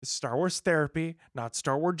Star Wars therapy, not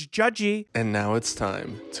Star Wars judgy. And now it's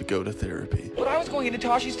time to go to therapy. But I was going into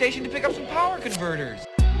Toshi Station to pick up some power converters.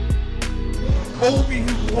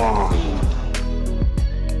 Obi-Wan!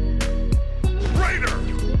 Raider!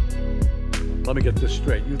 Let me get this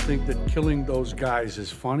straight. You think that killing those guys is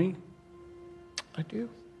funny? I do.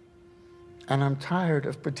 And I'm tired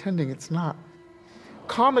of pretending it's not.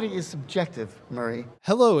 Comedy is subjective, Murray.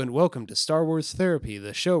 Hello and welcome to Star Wars Therapy,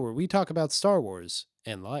 the show where we talk about Star Wars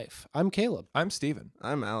and life. I'm Caleb. I'm Steven.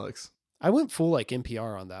 I'm Alex. I went full like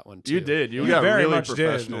NPR on that one too. You did. You You got very really much did.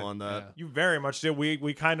 professional on that. Yeah. You very much did.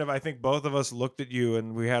 We kind of, I think both of us looked at you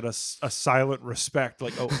and we had a silent respect.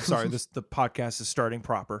 Like, oh, sorry, the podcast is starting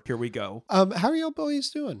proper. Here we go. How are y'all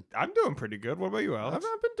boys doing? I'm doing pretty good. What about you, I've Alex?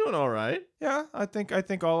 been doing all right. Yeah, I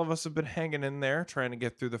think all of us have been hanging in there, trying to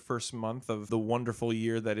get through the first month of the wonderful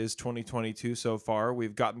year that is 2022 so far.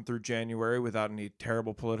 We've gotten through January without any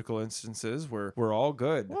terrible political instances. We're all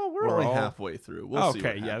good. Well, we're only halfway through. We'll see what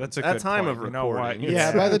Okay, yeah, happens. that's a At good time point. of You know what? recording. Yeah,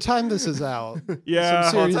 Yeah, by the time this is out, Yeah,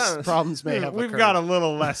 some serious well, problems may have We've occurred. got a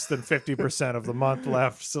little less than 50% of the month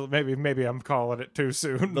left, so maybe I'm calling it too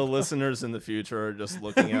soon. The listeners in the future are just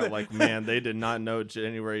looking at like, man, they did not know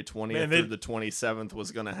January 20th Man, through the 27th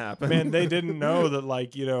was going to happen. Man, they didn't know that,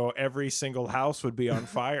 like, you know, every single house would be on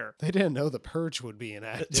fire. They didn't know the purge would be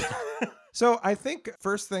enacted. So I think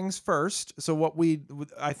first things first. So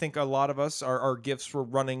I think a lot of us, our gifts were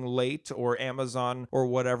running late, or Amazon or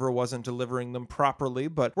whatever wasn't delivering them properly.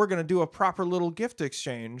 But we're gonna do a proper little gift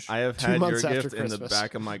exchange. I have 2 had your months after gift in the Christmas.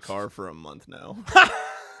 back of my car for a month now.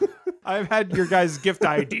 I've had your guys' gift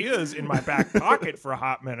ideas in my back pocket for a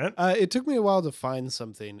hot minute. It took me a while to find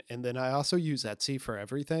something, and then I also use Etsy for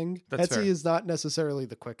everything. That's Etsy fair. is not necessarily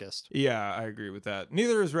the quickest. Yeah, I agree with that.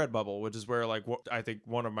 Neither is Redbubble, which is where I think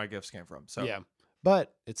one of my gifts came from. So Yeah,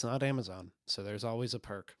 but it's not Amazon, so there's always a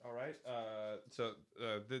perk. All right.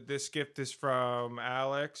 This gift is from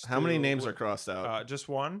Alex. How many names are crossed out? Just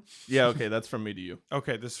one. Yeah, okay, that's from me to you.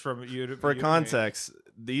 Okay, this is from you to For you to me. context,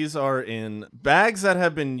 these are in bags that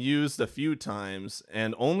have been used a few times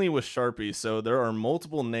and only with Sharpie, so there are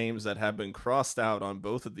multiple names that have been crossed out on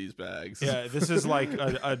both of these bags. Yeah, this is like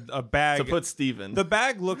a bag. To put Steven. The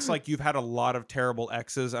bag looks like you've had a lot of terrible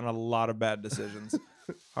X's and a lot of bad decisions.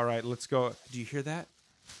 All right, let's go. Do you hear that?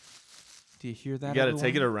 Do you hear that? You got to everyone?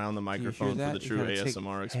 take it around the Do you hear microphone for that? the You true gotta take-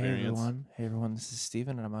 ASMR experience. Hey everyone, this is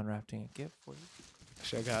Steven and I'm unwrapping a gift for you.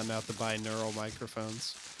 Should have gotten out the binaural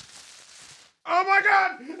microphones. Oh my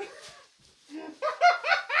god!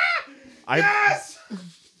 Yes!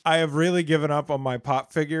 I have really given up on my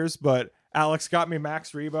pop figures, but Alex got me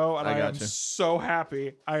Max Rebo, and I I am gotcha. so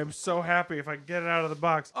happy. I am so happy if I can get it out of the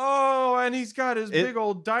box. Oh, and he's got his big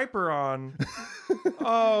old diaper on.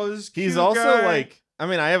 Oh, this cute He's also guy. like, I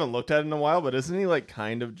mean, I haven't looked at it in a while, but isn't he like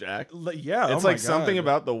kind of jacked? Yeah, oh It's my like something God.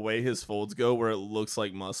 about the way his folds go where it looks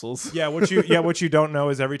like muscles. Yeah, what you don't know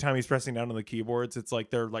is every time he's pressing down on the keyboards, it's like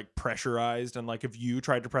they're like pressurized, and like if you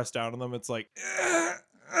tried to press down on them, it's like.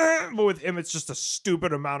 But with him, it's just a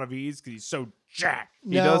stupid amount of ease because he's so jacked.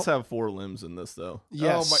 He does have 4 limbs in this though.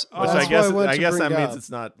 Yes, my- Which that's why I guess wanted to that bring means up. it's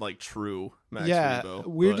not like true Max Yeah, Rebo.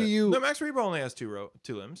 where but- do you? No, Max Rebo only has two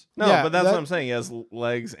limbs. No, Yeah, but that's that- what I'm saying. He has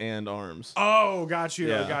legs and arms. Oh, got you,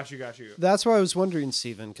 Yeah. got you. That's why I was wondering,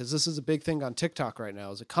 Steven, because this is a big thing on TikTok right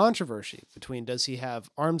now. Is a controversy between does he have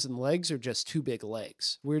arms and legs or just 2 big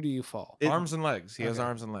legs? Where do you fall? Arms and legs. He has Okay.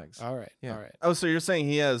 arms and legs. All right, Yeah. all right. Oh, so you're saying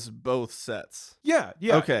he has both sets? Yeah.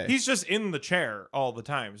 Okay. He's just in the chair all the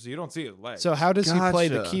time, so you don't see his legs. So how does he play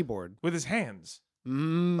the Gotcha. keyboard? with his hands.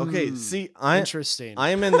 Okay, see, Interesting.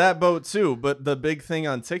 I'm in that boat too, but the big thing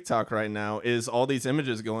on TikTok right now is all these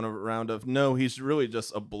images going around of no, he's really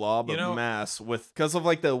just a blob You of know- mass with because of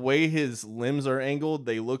like the way his limbs are angled,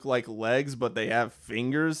 they look like legs, but they have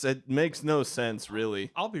fingers. It makes no sense,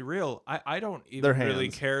 really. I'll be real. I don't They're even really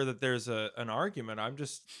hands. care that there's an argument. I'm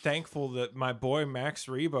just thankful that my boy Max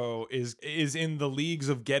Rebo is in the leagues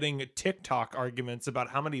of getting TikTok arguments about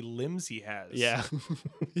how many limbs he has. yeah,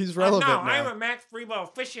 he's relevant now. I'm a Max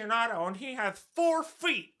Rebo aficionado, and he has 4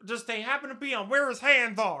 feet. Just they happen to be on where his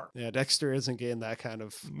hands are. Yeah, Dexter isn't getting that kind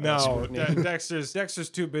of No, scrutiny. Dexter's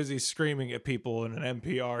too busy screaming at people in an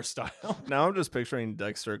NPR style. Now I'm just picturing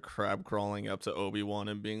Dexter crab crawling up to Obi-Wan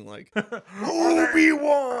and being like, Obi-Wan!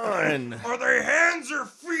 Obi-Wan! Are they hands or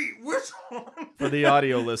feet? Which one? For the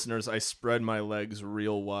audio listeners, I spread my legs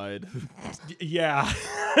real wide. Yeah,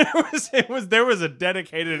 there was a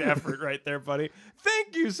dedicated effort right there, buddy.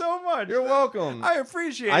 Thank you so much. You're welcome. I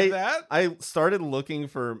appreciate that. I started looking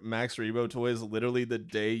for Max Rebo toys literally the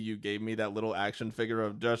day you gave me that little action figure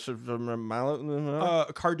of Josh from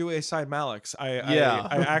Cardue Side Malix. Yeah.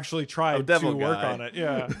 I actually tried to Devil work guy. on it.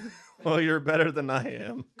 Yeah. Well, you're better than I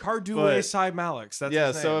am. Cardue But- Cy Malix. That's Yeah,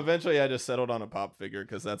 his so name. eventually I just settled on a pop figure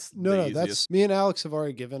because that's No, the no, easiest. that's me and Alex have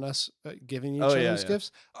already given you Oh, each yeah, other's yeah.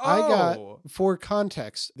 gifts. I got, Oh. for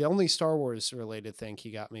context, the only Star Wars related thing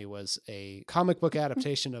he got me was a comic book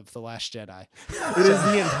adaptation of The Last Jedi, It is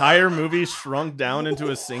the entire movie shrunk down into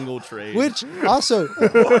a single trade. which also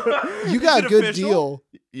you got it a good official? deal.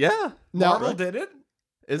 Yeah. Now, Marvel did it?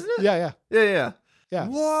 Isn't it? yeah, yeah, Yeah, yeah. yeah.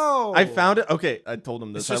 Whoa. I found it. Okay, I told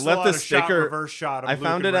him It's this. I just left a lot the of shot, sticker. reverse shot of I Luke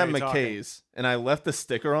found and it at Ray talking. McKay's, and I left the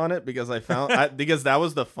sticker on it because I found because that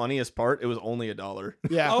was the funniest part. It was only $1.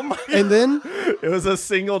 Yeah. Oh my And then It was a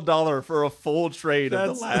single $1 for a full trade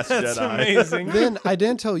of the Last that's Jedi. amazing. then I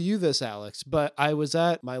didn't tell you this, Alex, but I was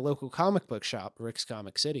at my local comic book shop, Rick's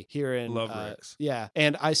Comic City, here in Love Rick's. Yeah,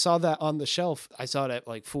 and I saw that on the shelf. I saw it at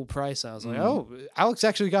like full price, and I was Mm. like, "Oh, Alex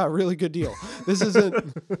actually got a really good deal. This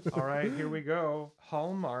isn't." All right, here we go.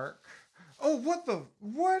 Hallmark. Oh,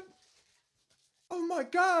 what? Oh my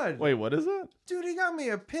God! Wait, what is that? Dude, he got me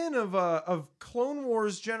a pin of Clone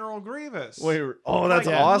Wars General Grievous. Wait, oh, that's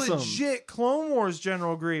Like, awesome. Legit Clone Wars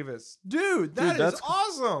General Grievous. Dude, that is that's-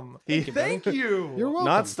 awesome. He- Thank you. You're welcome.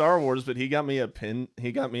 Not Star Wars, but he got me a pin.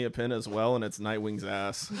 He got me a pin as well, and it's Nightwing's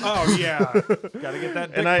ass. Oh yeah, gotta get that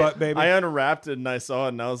dick And butt, baby. I unwrapped it and I saw it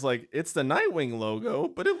and I was like, it's the Nightwing logo,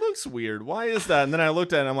 but it looks weird. Why is that? And then I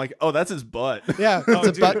looked at it and I'm like, oh, that's his butt. Yeah, it's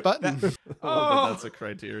a dude, butt button. I love that that's a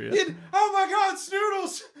criteria. Oh my God,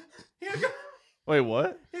 Snoodles! Wait,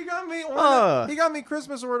 what? He got me Ah. he got me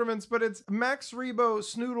Christmas ornaments, but it's Max Rebo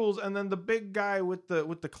Snoodles and then the big guy with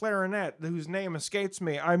the clarinet whose name escapes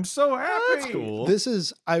me. I'm so happy. That's cool. This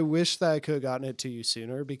is. I wish that I could have gotten it to you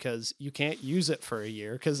sooner because you can't use it for a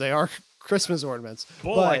year because they are Christmas ornaments.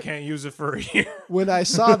 Bull, I But can't use it for a year. when I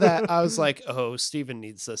saw that, I was like, "Oh, Steven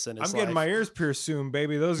needs this in his I'm getting life." my ears pierced soon,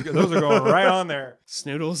 baby. Those are going right on there.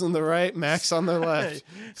 Snoodles on the right, Max on the left.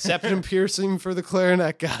 Septum piercing for the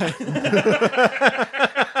clarinet guy.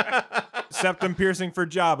 Septum piercing for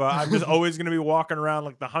Jabba. I'm just always going to be walking around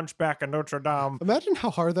like the Hunchback of Notre Dame. Imagine how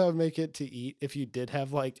hard that would make it to eat if you did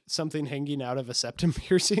have like something hanging out of a septum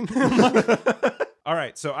piercing. All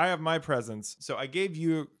right, so I have my presents. So I gave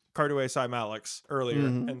you Cardue Cy Malix earlier,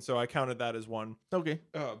 and so I counted that as one. Okay.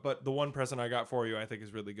 But the one present I got for you, I think,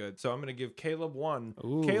 is really good. So I'm going to give Caleb one.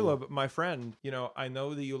 Ooh. Caleb, my friend, I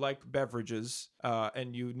know that you like beverages,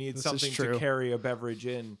 and you need This is something true. to carry a beverage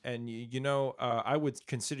in. And I would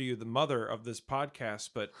consider you the mother of this podcast,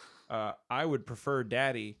 but I would prefer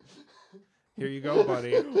Daddy. Here you go,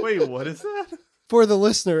 buddy. Wait, what is that? For the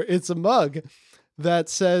listener, it's a mug that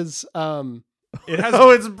says It has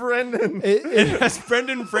Oh, it's Brendan. it has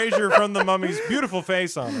Brendan Fraser from The Mummy's beautiful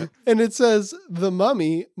face on it. and it says the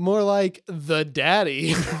mummy, more like the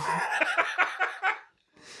daddy.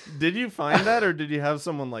 Did you find that, or did you have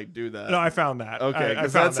someone like do that? No, I found that. Okay, I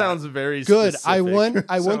because found that sounds very Good. specific.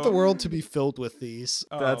 I want So- the world to be filled with these.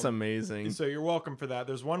 That's Um, amazing. So you're welcome for that.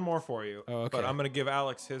 There's one more for you. Oh, okay. But I'm gonna give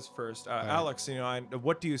Alex his first. Alex,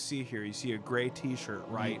 what do you see here? You see a gray T-shirt,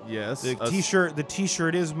 right? Yes. The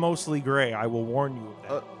T-shirt is mostly gray. I will warn you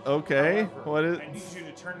of that. Okay. However, What is? I need you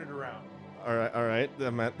to turn it around. All right.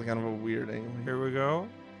 I'm at kind of a weird angle. Here. Here we go.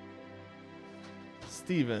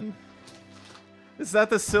 Steven. Is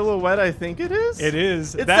that the silhouette I think it is? It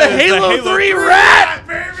is. It's That the is Halo 3 rat,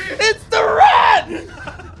 baby. It's the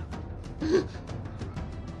rat.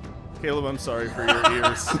 Caleb, I'm sorry for your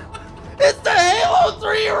ears. It's the Halo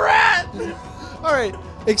 3 rat. All right,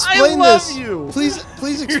 explain love this. you. Please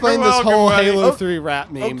explain this welcome, whole buddy. Halo Okay. 3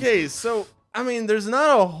 rat meme. Okay, so I mean, there's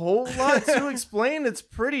not a whole lot to explain. It's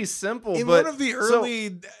pretty simple. In but one of the so-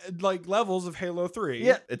 early levels of Halo 3.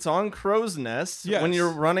 Yeah, it's on Crow's Nest Yes. when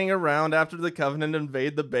you're running around after the Covenant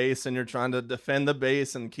invade the base and you're trying to defend the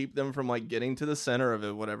base and keep them from like getting to the center of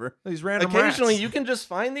it, whatever. These random Occasionally, rats. you can just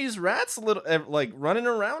find these rats like running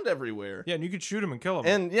around everywhere. Yeah, and you could shoot them and kill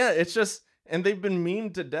them. And yeah, it's just and they've been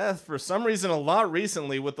memed to death for some reason a lot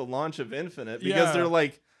recently with the launch of Infinite because Yeah.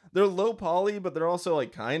 they're low poly, but they're also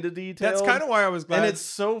like kind of detailed. That's kind of why I was glad. and it's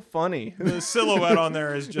so funny. the silhouette on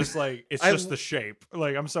there is just like it's I- just the shape.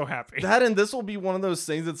 Like I'm so happy. That and this will be one of those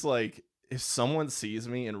things that's like if someone sees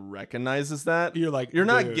me and recognizes that, You're like, you're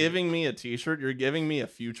not dude. giving me a t-shirt, you're giving me a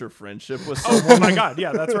future friendship with Oh, someone. oh my god,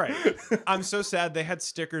 yeah, that's right. I'm so sad they had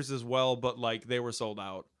stickers as well, but like they were sold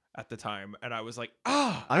out at the time, and I was like,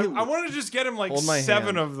 I wanted to just get him like Hold my 7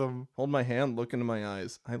 hand. of them. Hold my hand, look into my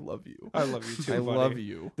eyes. I love you. I love you too. I buddy. love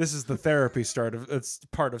you. This is the therapy it's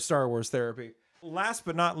part of Star Wars therapy. Last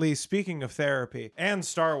but not least, speaking of therapy and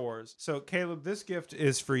Star Wars, so Caleb, this gift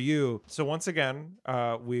is for you. So once again,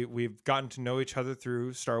 we've gotten to know each other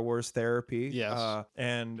through Star Wars therapy. Yes.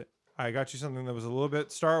 And I got you something that was a little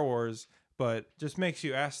bit Star Wars, but just makes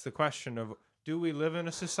you ask the question of, do we live in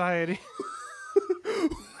a society?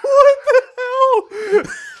 What the hell?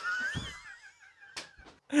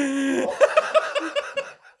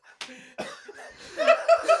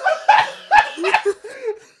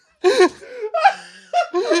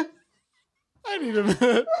 I need a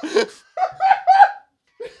minute.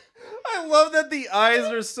 I love that the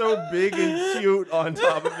eyes are so big and cute on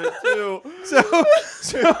top of it too. So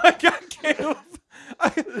I got Caleb.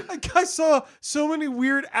 I saw so many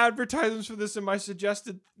weird advertisements for this in my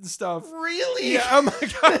suggested stuff. Really? Yeah, oh my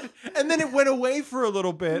God. And then it went away for a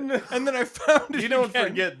little bit. And then I found it You don't again.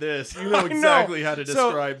 forget this. You know I exactly how to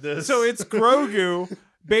describe this. So it's Grogu,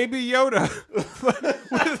 Baby Yoda,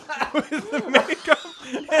 with the makeup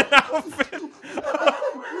and outfit.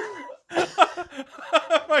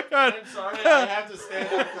 Oh my God. I'm sorry, I have to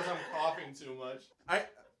stand up because I'm coughing too much.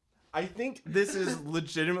 I think this is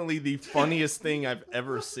legitimately the funniest thing I've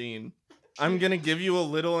ever seen. I'm going to give you a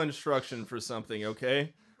little instruction for something,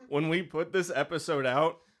 okay? When we put this episode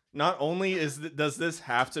out, not only does this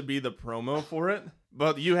have to be the promo for it,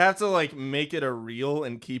 but you have to like make it a reel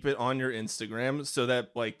and keep it on your Instagram so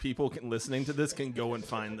that like people listening to this can go and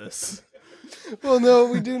find this. Well, no,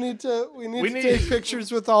 we do need to. We need to take pictures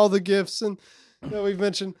with all the gifts and that we've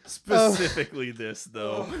mentioned. Specifically this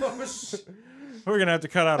though. We're going to have to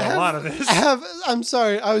cut out a lot of this. I'm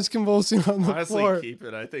sorry, I was convulsing on the Honestly, floor. keep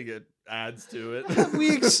it. I think it adds to it.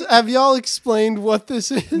 Have y'all explained what this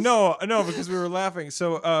is? No, because we were laughing.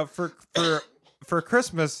 So for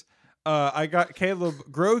Christmas, I got Caleb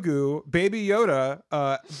Grogu, Baby Yoda,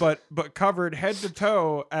 but covered head to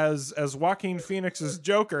toe as Joaquin Phoenix's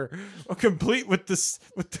Joker, complete with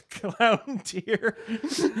the clown tear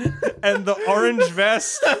and the orange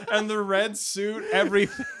vest and the red suit,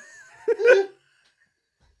 everything.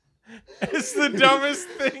 It's the dumbest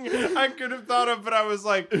thing I could have thought of, but I was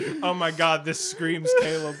like, oh my God, this screams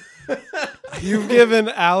Caleb. You've given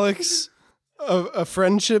Alex a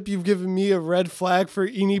friendship. You've given me a red flag for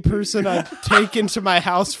any person I take into my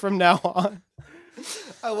house from now on.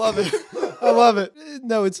 I love it. I love it.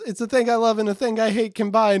 No, it's a thing I love and a thing I hate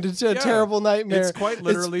combined. It's a terrible nightmare. It's quite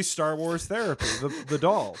literally Star Wars therapy, the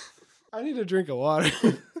doll. I need a drink of water.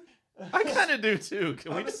 I kind of do too.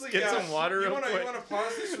 Can we just get some water real quick? You want to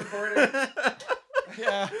pause this recording?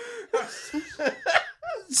 Yeah.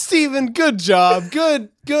 Steven, good job. Good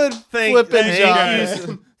flipping job.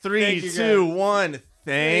 You. 3, 2, 1.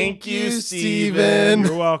 Thank you, Steven. Steven.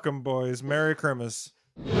 You're welcome, boys. Merry Christmas.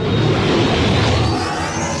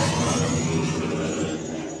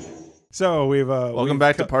 So we've Welcome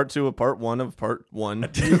back to part 2 of part 1 of part 1.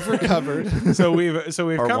 You've recovered. So we've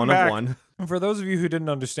Part come 1 back. of 1. For those of you who didn't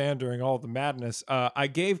understand during all the madness, I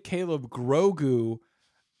gave Caleb Grogu,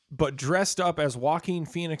 but dressed up as Joaquin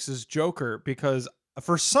Phoenix's Joker because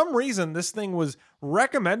for some reason this thing was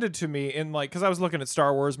recommended to me in like, because I was looking at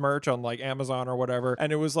Star Wars merch on like Amazon or whatever,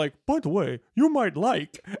 and it was like, by the way, you might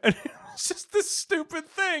like, and it was just this stupid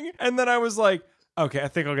thing. And then I was like, okay, I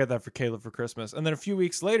think I'll get that for Caleb for Christmas. And then a few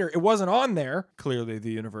weeks later, it wasn't on there. Clearly,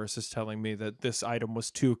 the universe is telling me that this item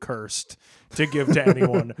was too cursed to give to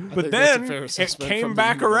anyone. But think that's a then fair it assessment came from the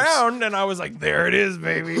back universe. around, and I was like, there it is,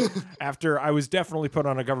 baby. After I was definitely put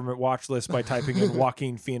on a government watch list by typing in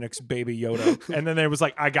Joaquin Phoenix Baby Yoda. And then it was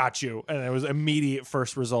like, I got you. And it was immediate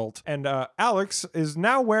first result. And Alex is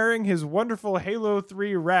now wearing his wonderful Halo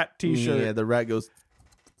 3 rat t-shirt. Yeah, the rat goes.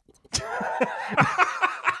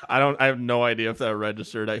 I have no idea if that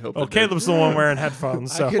registered. I hope. Oh, Caleb's the one wearing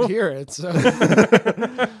headphones. So. I could hear it. So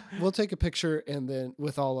we'll take a picture and then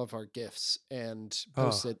with all of our gifts and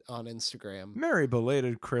post it on Instagram. Merry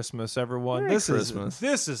belated Christmas, everyone. Merry This Christmas.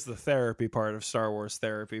 is the therapy part of Star Wars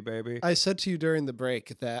therapy, baby. I said to you during the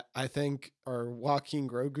break that I think our Joaquin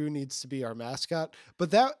Grogu needs to be our mascot,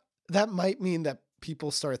 but that might mean that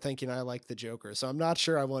people start thinking I like the Joker. So I'm not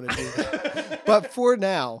sure I want to do that. But for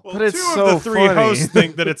now, But it's Two so of the three funny. hosts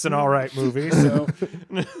think that it's an all right movie. So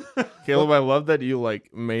Caleb, I love that you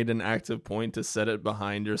like made an active point to set it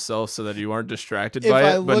behind yourself so that you aren't distracted If by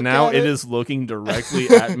I it. But look now at it it- is looking directly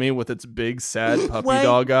at me with its big sad puppy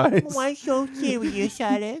dog eyes. Why so serious,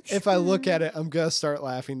 Alex? if I look at it, I'm going to start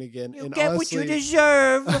laughing again. You and get honestly, what you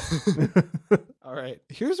deserve. all right,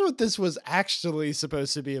 here's what this was actually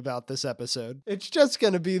supposed to be about this episode. It's just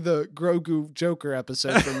going to be the Grogu Joker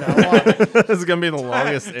episode from now on. This is gonna be the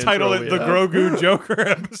longest title intro it the we have. Grogu Joker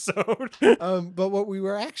episode. But what we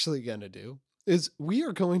were actually going to do is we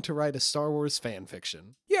are going to write a Star Wars fan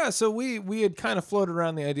fiction. Yeah, so we had kind of floated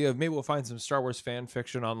around the idea of maybe we'll find some Star Wars fan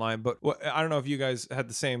fiction online, but I don't know if you guys had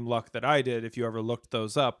the same luck that I did. If you ever looked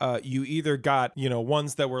those up, you either got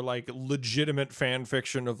ones that were like legitimate fan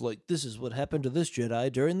fiction of like, this is what happened to this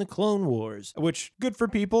Jedi during the Clone Wars, which good for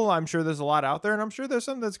people. I'm sure there's a lot out there, and I'm sure there's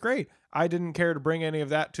some that's great. I didn't care to bring any of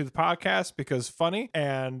that to the podcast because funny.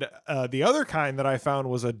 And the other kind that I found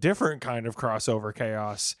was a different kind of crossover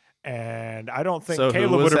chaos. And I don't think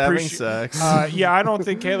Caleb would appreciate sex. I don't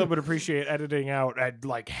think Caleb would appreciate editing out at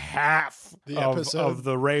like half of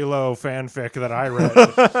the Reylo fanfic that I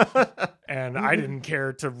read. And I didn't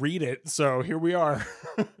care to read it, so here we are.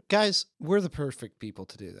 Guys, we're the perfect people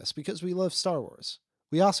to do this because we love Star Wars.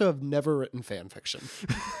 We also have never written fan fiction.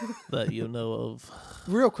 That you know of.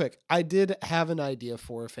 Real quick, I did have an idea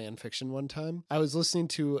for a fan fiction one time. I was listening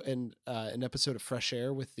to an episode of Fresh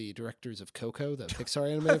Air with the directors of Coco, the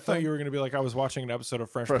Pixar animated I film. thought you were going to be like, I was watching an episode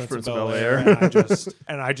of Fresh Prince of Bel-Air. Bel-Air,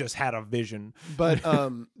 and I just had a vision. But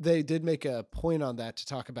they did make a point on that to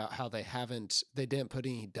talk about how they didn't put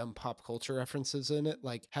any dumb pop culture references in it,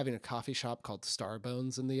 like having a coffee shop called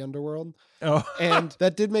Starbones in the underworld. Oh. And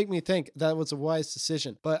that did make me think that was a wise decision.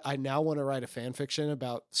 But I now want to write a fan fiction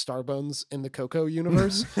about Starbones in the Coco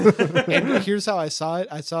universe. And here's how I saw it.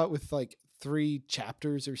 I saw it with like 3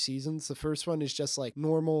 chapters or seasons. The first one is just like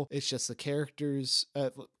normal. It's just the characters,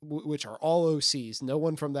 which are all OCs, no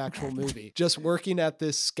one from the actual movie, just working at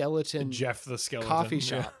this skeleton Jeff the skeleton coffee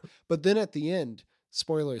shop. But then at the end,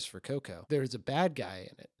 spoilers for Coco, there's a bad guy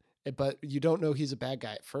in it. But you don't know he's a bad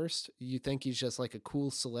guy at first. You think he's just like a cool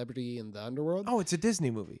celebrity in the underworld. Oh, it's a Disney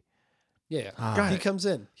movie. Yeah. He comes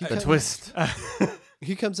in. Twist.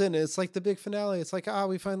 He comes in and it's like the big finale. It's like,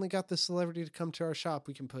 we finally got this celebrity to come to our shop.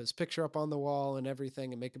 We can put his picture up on the wall and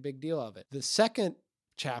everything and make a big deal of it. The second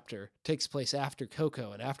chapter takes place after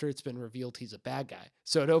Coco and after it's been revealed he's a bad guy.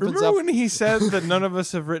 So it opens Remember up. when he said that none of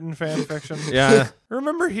us have written fan fiction? Yeah.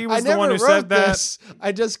 Remember he I was the never one who wrote said that? this.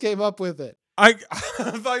 I just came up with it. I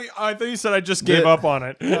thought you said I just gave up on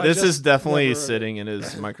it. This just is definitely never wrote it. sitting in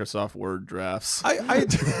his Microsoft Word drafts.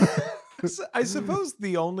 I suppose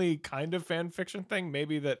the only kind of fan fiction thing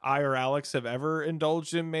maybe that I or Alex have ever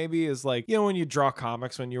indulged in maybe is like, when you draw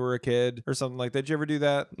comics when you were a kid or something like that. Did you ever do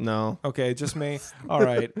that? No. Okay, just me. All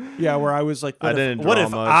right. Yeah, where I was like, I didn't what draw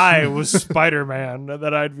if much. I was Spider-Man?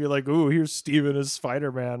 That I'd be like, ooh, here's Steven as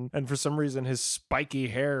Spider-Man. And for some reason, his spiky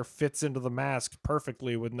hair fits into the mask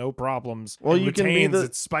perfectly with no problems. Well, and you can be retains the-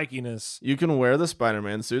 its spikiness. You can wear the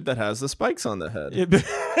Spider-Man suit that has the spikes on the head. You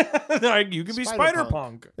can be Spider-Punk.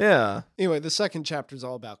 Spider-Punk. Yeah. Anyway, the second chapter is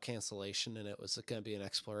all about cancellation, and it was going to be an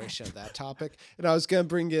exploration of that topic. And I was going to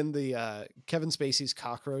bring in the Kevin Spacey's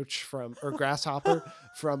cockroach or grasshopper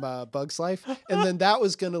from Bug's Life, and then that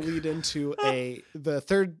was going to lead into the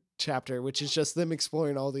third chapter, which is just them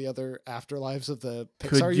exploring all the other afterlives of the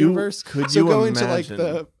Pixar universe. Could so you go imagine, into like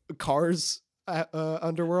the Cars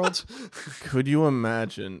underworld. Could you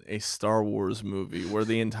imagine a Star Wars movie where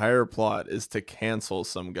the entire plot is to cancel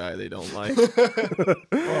some guy they don't like?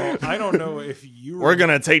 Well, I don't know if you We're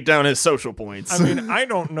gonna take down his social points. I mean, I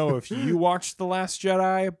don't know if you watched The Last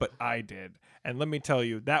Jedi, but I did. And let me tell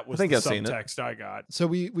you, that was the think I've seen it. subtext I got. So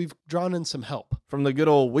we've drawn in some help From the good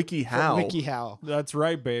old WikiHow. from WikiHow. That's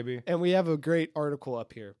right, baby. And we have a great article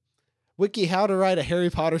up here. Wiki how to write a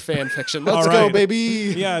Harry Potter fan fiction. Let's All go, right.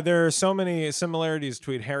 baby. Yeah, there are so many similarities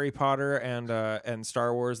between Harry Potter and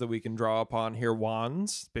Star Wars that we can draw upon here.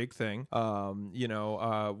 Wands, big thing. We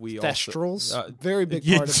Thestrals, also very big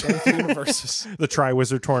yeah. part of both universes. the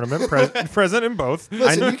Triwizard Tournament present in both.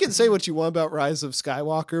 Listen, you can say what you want about Rise of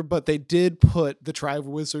Skywalker, but they did put the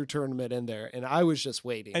Triwizard Tournament in there, and I was just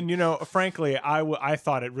waiting. And frankly, I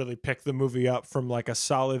thought it really picked the movie up from like a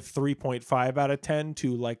solid 3.5 out of 10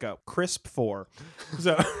 to like a crisp 4.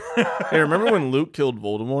 So Hey, remember when Luke killed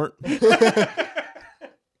Voldemort?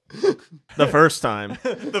 The first time.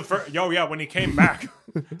 when he came back,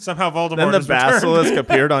 somehow Voldemort Then the has returned. basilisk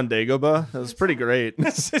appeared on Dagobah. That was pretty great.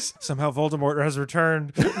 Somehow Voldemort has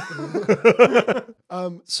returned.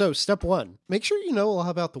 So step 1, make sure you know a lot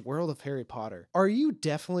about the world of Harry Potter. Are you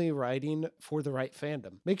definitely writing for the right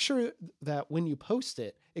fandom? Make sure that when you post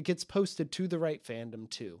it, it gets posted to the right fandom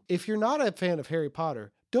too. If you're not a fan of Harry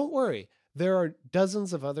Potter, don't worry. There are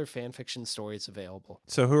dozens of other fan fiction stories available.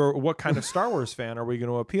 So what kind of Star Wars fan are we going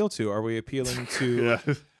to appeal to? Are we appealing to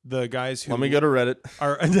the guys who Let me go to Reddit.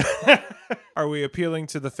 are Are we appealing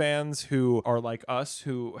to the fans who are like us,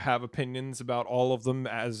 who have opinions about all of them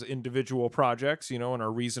as individual projects, and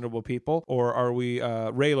are reasonable people? Or are we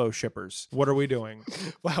Raylo shippers? What are we doing?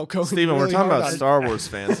 Wow, going Steven, really we're talking hard about on- Star Wars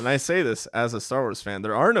fans, and I say this as a Star Wars fan.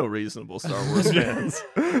 There are no reasonable Star Wars fans.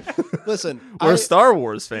 Listen, We're Star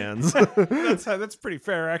Wars fans. That's pretty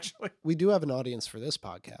fair, actually. we do have an audience for this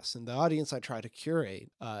podcast, and the audience I try to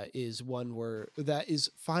curate is one that is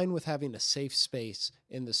fine with having a safe space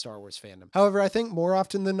in the Star Wars fandom. However, I think more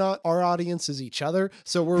often than not, our audience is each other,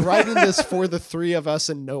 so we're writing this for the three of us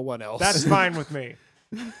and no one else. That's fine with me.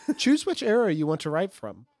 Choose which era you want to write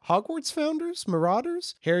from. Hogwarts founders,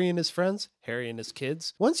 Marauders, Harry and his friends, Harry and his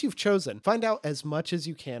kids. Once you've chosen, find out as much as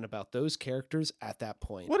you can about those characters at that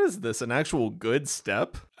point. What is this? An actual good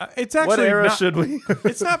step? It's actually What era not, should we?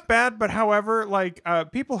 It's not bad, but however,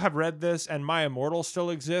 people have read this, and My Immortal still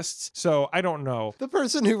exists, so I don't know. The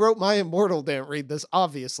person who wrote My Immortal didn't read this,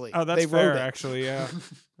 obviously. Oh, that's they fair, wrote it. actually, yeah.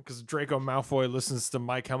 Because Draco Malfoy listens to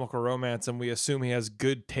My Chemical Romance, and we assume he has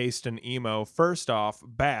good taste in emo. First off,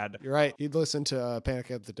 bad. You're right. He'd listen to Panic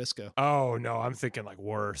at the Disco. Oh, no, I'm thinking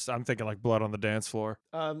worse. I'm thinking Blood on the Dance Floor.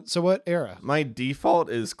 So what era? My default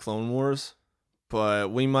is Clone Wars, but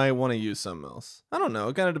we might want to use something else. I don't know.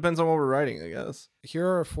 It kind of depends on what we're writing, I guess. Here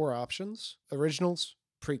are 4 options: originals,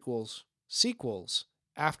 prequels, sequels,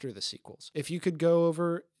 after the sequels. If you could go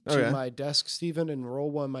over to Okay. my desk, Steven, and roll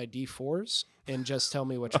one of my D4s and just tell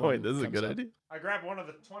me which Oh, one. wait, this is a comes good up. idea. I grabbed one of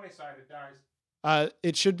the 20-sided dice.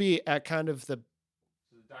 It should be at kind of the.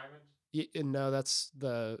 The diamond. No, that's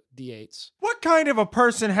the D8s. What kind of a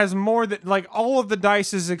person has more than, all of the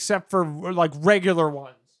dices except for, regular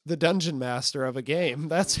ones? The dungeon master of a game.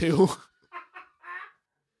 That's who.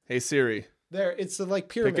 Hey, Siri. There, it's the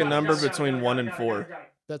pyramid. Pick a number between 1 and 4.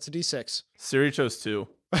 That's a D6. Siri chose 2.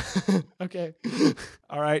 Okay.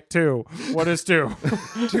 All right, 2. What is 2?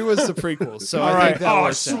 2 was the prequels. So All I right. think that Oh,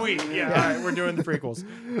 works out. sweet. Yeah. All right, we're doing the prequels.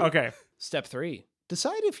 Okay. Step 3.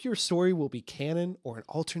 Decide if your story will be canon or an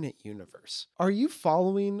alternate universe. Are you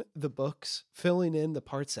following the books, filling in the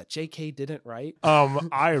parts that JK didn't write?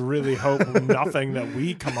 I really hope nothing that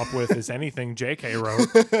we come up with is anything JK wrote.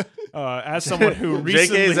 As someone who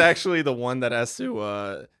recently... JK is actually the one that has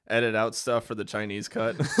to edit out stuff for the Chinese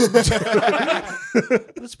cut.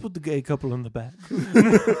 Let's put the gay couple in the back.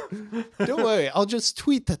 Don't worry, I'll just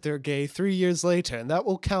tweet that they're gay 3 years later, and that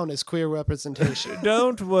will count as queer representation.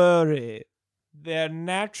 Don't worry. They're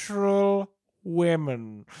natural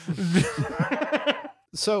women.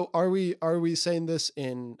 So are we saying this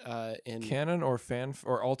in Canon or fan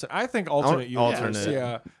or alternate? I think alternate universe. alternate.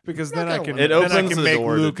 Yeah, because Not then I gonna can win. It then I opens can the make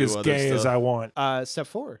door to Luke do as other gay as stuff. I want. Step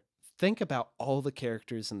 4. Think about all the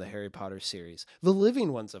characters in the Harry Potter series. The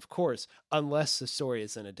living ones, of course, unless the story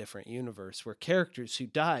is in a different universe where characters who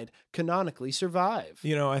died canonically survive.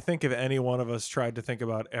 I think if any one of us tried to think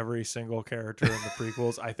about every single character in the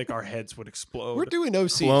prequels, I think our heads would explode. We're doing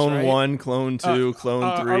OCs, Clone right? 1, Clone 2, Clone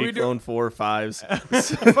are 3, we do- Clone 4, 5,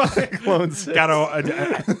 Clone 6.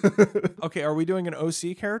 Okay, are we doing an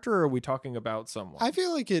OC character or are we talking about someone? I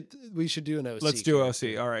feel like we should do an OC. Let's do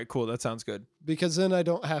character, OC. All right, cool. That sounds good. because then I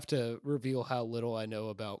don't have to reveal how little I know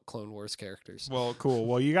about Clone Wars characters. Well, cool.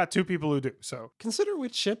 Well, you got 2 people who do. So Consider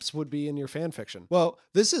which ships would be in your fan fiction. Well,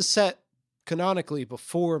 this is set canonically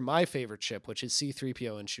before my favorite ship, which is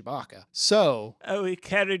C-3PO and Chewbacca. So, he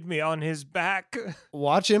carried me on his back.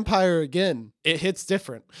 watch Empire again. It hits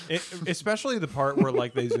different. Especially the part where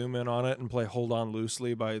they zoom in on it and play "Hold On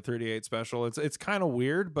Loosely" by 38 Special. It's kind of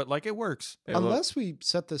weird, but it works. Unless we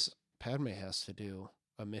set this, Padme has to do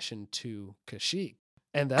a mission to Kashyyyk.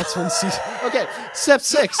 And that's when okay, step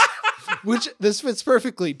 6, which this fits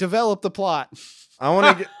perfectly. Develop the plot. I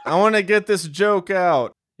want to get this joke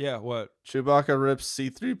out. Yeah, what? Chewbacca rips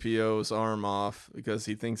C-3PO's arm off because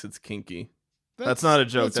he thinks it's kinky. That's not a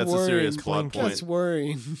joke. That's a serious plot Clinky. point. That's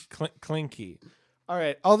worrying. Clinky. All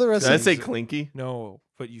right, all the rest Did I of say clinky? No,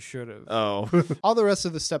 but you should have. Oh. all the rest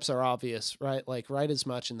of the steps are obvious, right? Write as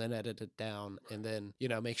much and then edit it down, and then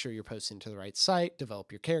make sure you're posting to the right site,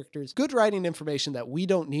 develop your characters. Good writing information that we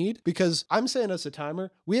don't need, because I'm setting us a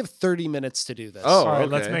timer. We have 30 minutes to do this. Oh. All right,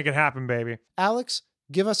 okay. let's make it happen, baby. Alex,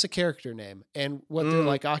 give us a character name and what their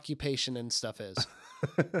occupation and stuff is.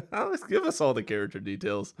 Alex, give us all the character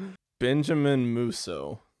details. Benjamin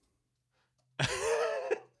Musso.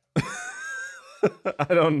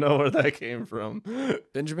 I don't know where that came from.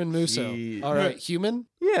 Benjamin Musso. He- All right, human.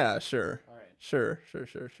 Yeah, sure. All right. Sure.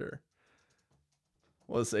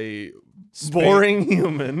 was a boring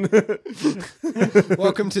human.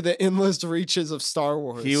 Welcome to the endless reaches of Star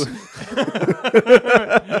Wars. He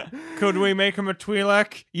Could we make him a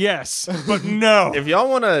Twi'lek? Yes, but no. if y'all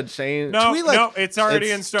want to change, No, Twi'lek- no, it's already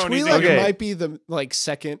it's- in stone. He's Twi'lek Okay. might be the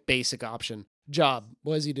second basic option. Job.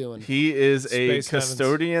 What is he doing? he is a Space heavens.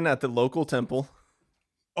 custodian at the local temple.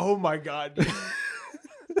 Oh my god.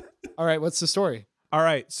 All right, what's the story? All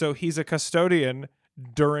right, so he's a custodian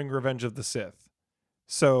during Revenge of the Sith.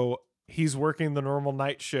 So he's working the normal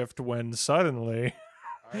night shift when suddenly,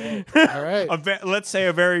 All right. let's say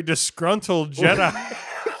a very disgruntled Jedi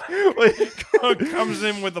comes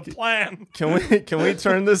in with a plan. Can we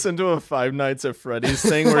turn this into a Five Nights at Freddy's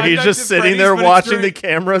thing where Five he's Nights just at sitting Freddy's, there but it's watching during- the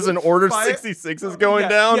cameras and Order Five- 66 is going Yeah,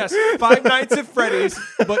 down? Yes, Five Nights at Freddy's,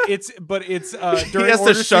 but it's He during has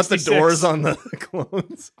Order to shut 66. the doors on the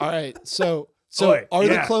clones. All right. So Oi, are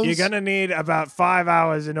the yeah, clones You're gonna need about 5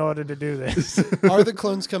 hours in order to do this. are the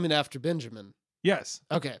clones coming after Benjamin? Yes.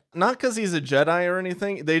 Okay. Not because he's a Jedi or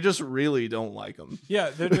anything. They just really don't like him. Yeah,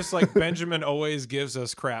 they're just like Benjamin always gives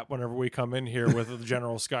us crap whenever we come in here with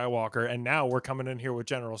General Skywalker, and now we're coming in here with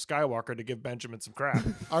General Skywalker to give Benjamin some crap.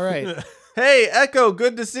 All right. Hey, Echo,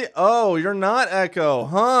 good to see. Oh, you're not Echo,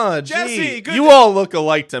 huh? Gee, Jesse, good you to- all look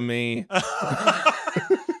alike to me. All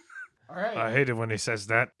right. I hate it when he says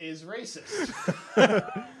that. Is racist.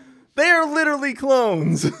 They are literally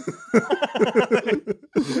clones.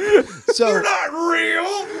 So Not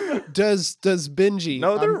real. does Benji?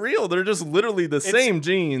 No, they're real. They're just literally the same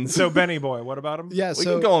genes. So Benny boy, what about him? yeah. we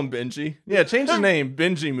So can call him Benji. Yeah, change his name,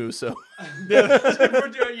 Benji Muso.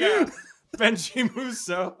 yeah. Benji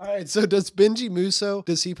Muso. all right. So does Benji Muso?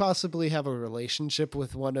 Does he possibly have a relationship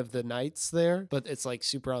with one of the knights there? But it's like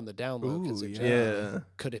super on the down low because Ooh, Yeah.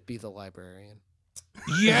 Could it be the librarian?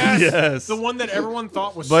 Yes. Yes. The one that everyone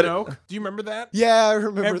thought was But- Snoke. Do you remember that? Yeah, I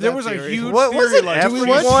remember. There that was a theory. huge What was theory it, like Do we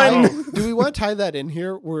everyone? want Snoke. do we want to tie that in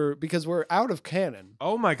here? Because we're out of canon.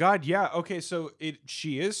 Oh my god, yeah. Okay, so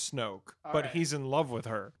she is Snoke, but right. he's in love with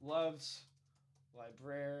her. Loves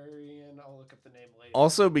librarian. I'll look up the name later.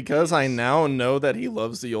 Also, because I now know that he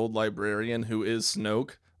loves the old librarian who is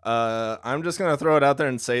Snoke, I'm just gonna throw it out there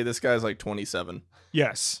and say this guy's like 27.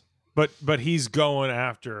 Yes. But he's going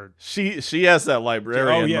after. She has that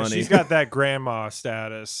librarian Oh yeah, money. she's got that grandma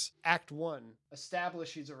status. Act 1.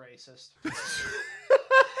 Establish he's a racist.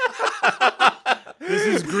 This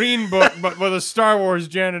is Green Book, but with a Star Wars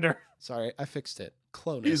janitor. Sorry, I fixed it.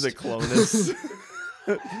 Clonist. He's a clonist.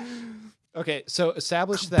 Okay, so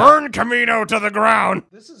establish that. Burn Camino to the ground.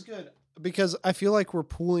 This is good because I feel like we're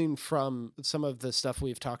pulling from some of the stuff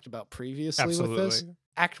we've talked about previously with this. Absolutely.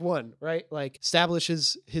 Act 1, right? Like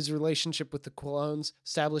establishes his relationship with the clones,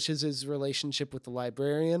 establishes his relationship with the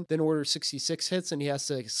librarian. Then Order 66 hits and he has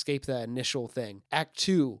to escape that initial thing. Act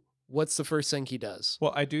 2, what's the first thing he does?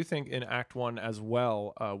 Well, I do think in Act 1 as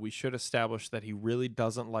well, we should establish that he really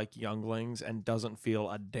doesn't like younglings and doesn't feel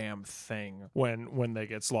a damn thing when they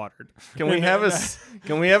get slaughtered. Can we have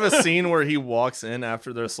a scene where he walks in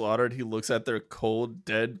after they're slaughtered? He looks at their cold,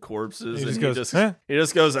 dead corpses, He and just goes, "Huh?" he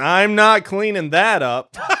just goes, "I'm not cleaning that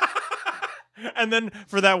up." And then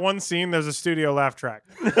for that one scene, there's a studio laugh track.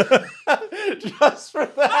 Just for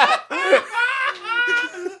that.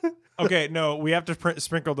 Okay, no, we have to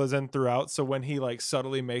sprinkle those in throughout. So when he like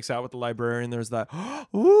subtly makes out with the librarian, there's that,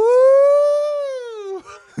 woo,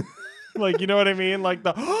 like, you know what I mean? Like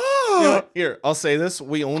the, Here, I'll say this: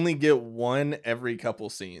 we only get one every couple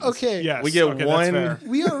scenes. Okay. yes, We get okay, that's one- fair.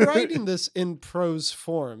 We are writing this in prose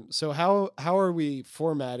form. So how are we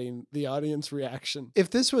formatting the audience reaction? If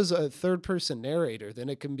this was a third person narrator, then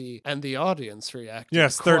it can be and the audience reacted.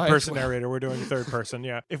 Yes, third quite person well. narrator. We're doing third person.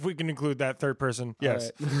 Yeah, if we can include that third person,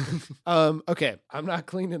 yes. All right. Okay. I'm not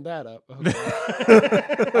cleaning that up.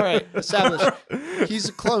 Okay. All right. Established. He's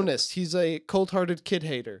a clonist. He's a cold-hearted kid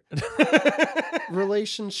hater.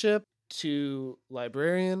 Relationship to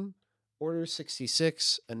librarian. Order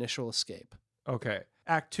 66. Initial escape. Okay.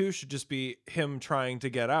 Act 2 should just be him trying to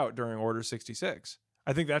get out during Order 66.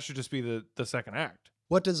 I think that should just be the second act.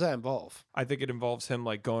 What does that involve? I think it involves him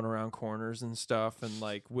like going around corners and stuff, and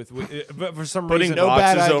like with but for some Putting reason, No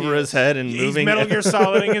bad boxes over ideas. his head and he's moving. Metal Gear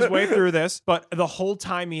Soliding his way through this. But the whole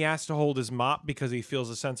time he has to hold his mop because he feels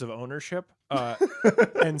a sense of ownership.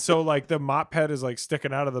 And so like the mop head is like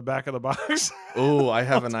sticking out of the back of the box. Oh, I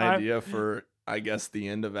have an time. idea for, I guess, the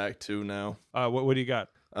end of Act 2 now. What do you got?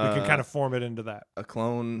 We can kind of form it into that. A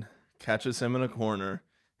clone catches him in a corner,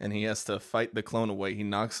 and he has to fight the clone away. He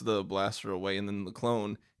knocks the blaster away, and then the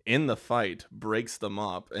clone, in the fight, breaks the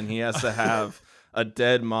mop, and he has to have a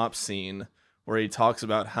dead mop scene where he talks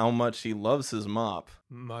about how much he loves his mop.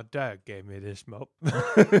 My dad gave me this mop.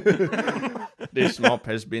 This mop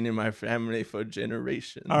has been in my family for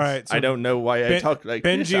generations. All right, so I don't know why I talk like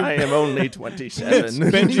this. Benji- I am only 27.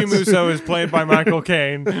 Benji Musso is played by Michael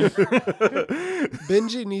Caine.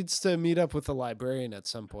 Benji needs to meet up with the librarian at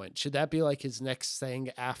some point. Should that be like his next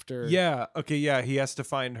thing after? Yeah. Okay. Yeah. He has to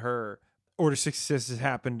find her. Order 66 has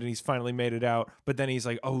happened and he's finally made it out. But then he's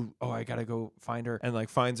like, oh, I gotta go find her, and like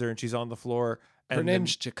finds her and she's on the floor. Her And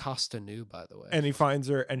name's Jocasta Nu, by the way. and he finds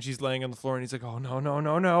her and she's laying on the floor and he's like, oh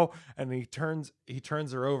no. And he turns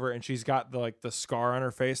her over and she's got the scar on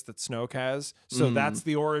her face that Snoke has. So that's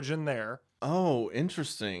the origin there. Oh,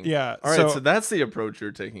 interesting. Yeah. All right, so that's the approach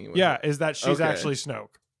you're taking with yeah, it. is that she's Okay. actually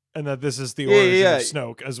Snoke. And that this is the Yeah, origin yeah. of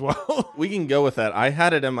Snoke as well. We can go with that. I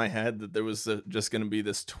had it in my head that there was just going to be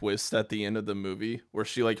this twist at the end of the movie where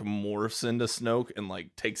she like morphs into Snoke and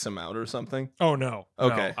like takes him out or something. Oh no.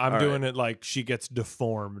 Okay, No, I'm all doing it like she gets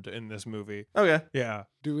deformed in this movie. Okay. Yeah.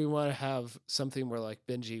 Do we want to have something where like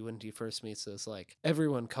Benji, when he first meets us, like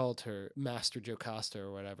everyone called her Master Jocasta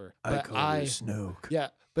or whatever. But Snoke. Yeah,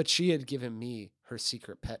 but she had given me her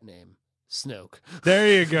secret pet name, Snoke.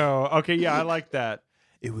 There you go. Okay, yeah, I like that.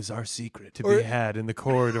 It was our secret to be had in the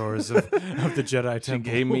corridors of the Jedi She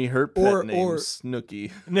Temple. gave me her pet Or- name, or-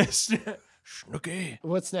 Snooky. Snooky.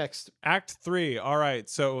 What's next? Act 3. All right.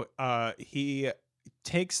 So he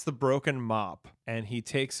takes the broken mop and he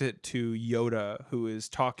takes it to Yoda, who is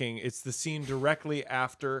talking. It's the scene directly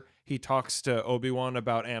after he talks to Obi-Wan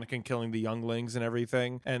about Anakin killing the younglings and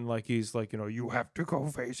everything. And like he's like, you have to go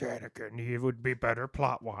face Anakin. He would be better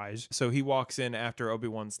plot-wise. So he walks in after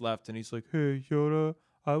Obi-Wan's left and he's like, hey, Yoda,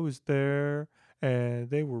 I was there. And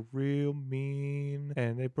they were real mean,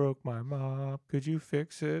 and they broke my mop. Could you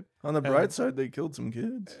fix it? On the bright side, they killed some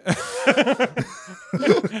kids.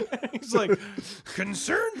 He's like,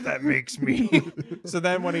 concerned that makes me. So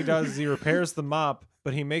then what he does is he repairs the mop,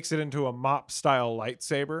 but he makes it into a mop style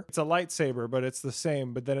lightsaber. It's a lightsaber, but it's the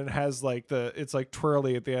same. But then it has it's like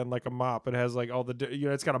twirly at the end, like a mop. It has like all the,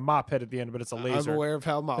 it's got a mop head at the end, but it's a laser. I'm aware of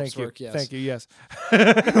how mops Thank you. work, yes. Thank you. Yes.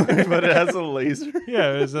 But it has a laser.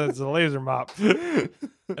 Yeah, it's a laser mop.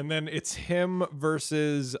 And then it's him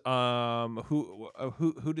versus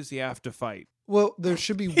who does he have to fight? Well, there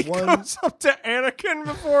should be He one. comes up to Anakin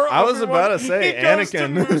before I was Obi-Wan. about to say, he goes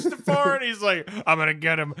Anakin. to Mustafar and he's like, I'm gonna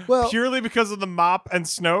get him Well- purely because of the mop and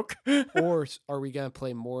Snoke. Or are we going to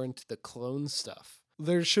play more into the clone stuff?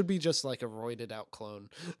 There should be just like a roided out clone.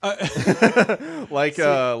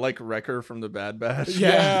 like Wrecker from the Bad Batch.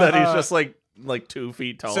 Yeah, that he's just like 2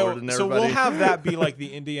 feet taller than everybody. So we'll have that be like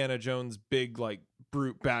the Indiana Jones big like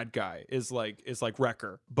brute bad guy is like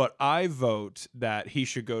Wrecker. But I vote that he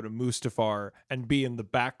should go to Mustafar and be in the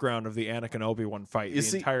background of the Anakin Obi-Wan fight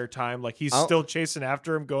the entire time. Like he's still chasing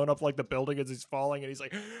after him, going up like the building as he's falling, and he's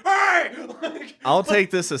like, hey! Like, I'll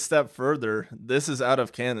take this a step further. This is out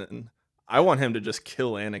of canon. I want him to just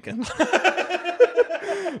kill Anakin.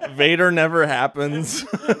 Vader never happens.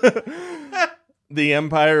 The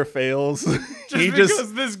Empire fails.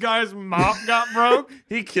 because this guy's mop got broke.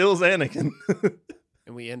 He kills Anakin.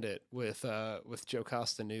 And we end it with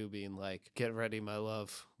Jocasta Nu being like, "Get ready, my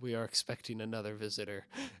love. We are expecting another visitor."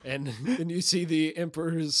 And then you see the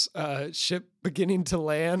Emperor's ship beginning to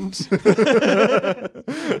land,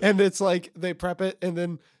 and it's like they prep it, and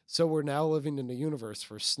then so we're now living in a universe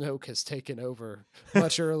where Snoke has taken over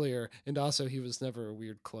much earlier, and also he was never a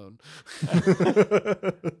weird clone.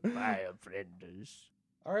 My friends.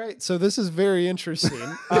 All right, so this is very interesting.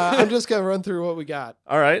 I'm just gonna run through what we got.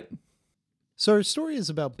 All right. So our story is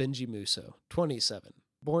about Benji Musso, 27,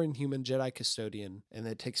 born human Jedi custodian, and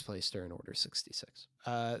it takes place during Order 66.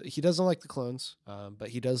 He doesn't like the clones, but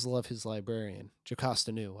he does love his librarian,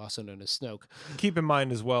 Jocasta Nu, also known as Snoke. Keep in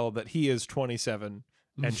mind as well that he is 27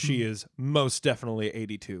 and she is most definitely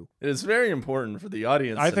 82. It is very important for the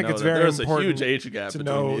audience I to think know it's that very there's important a huge age gap to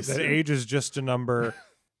between know these that two. age is just a number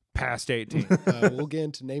past 18. We'll get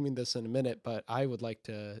into naming this in a minute, but I would like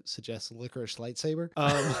to suggest Licorice Lightsaber.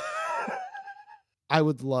 I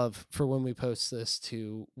would love for when we post this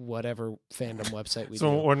to whatever fandom website we So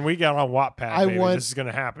do. when we get on Wattpad, this is going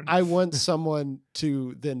to happen. I want someone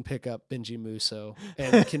to then pick up Benji Musso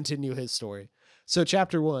and continue his story. So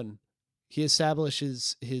chapter 1, he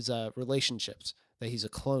establishes his relationships, that he's a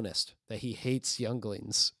clonist, that he hates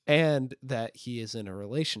younglings, and that he is in a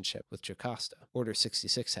relationship with Jocasta. Order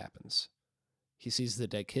 66 happens. He sees the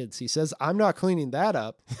dead kids. He says, "I'm not cleaning that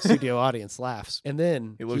up." Studio audience laughs. And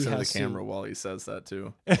then He looks into the has to- camera while he says that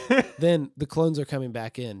too. Then the clones are coming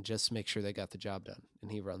back in just to make sure they got the job done.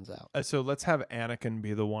 And he runs out. So let's have Anakin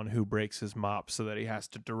be the one who breaks his mop so that he has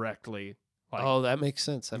to directly. Oh, that makes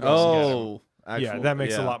sense. That makes sense. Oh, Yeah, that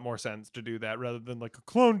makes a lot more sense to do that rather than like a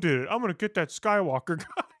clone did it. I'm gonna get that Skywalker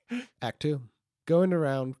guy. Act 2. Going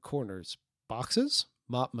around corners. Boxes?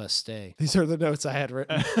 Mop must stay. These are the notes I had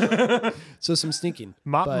written. So some sneaking.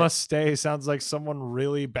 Mop but- must stay sounds like someone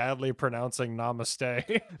really badly pronouncing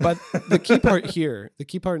namaste. But the key part here, the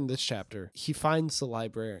key part in this chapter, he finds the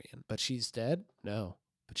librarian, but she's dead? No.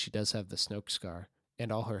 But she does have the Snoke scar.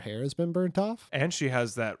 And all her hair has been burnt off. And she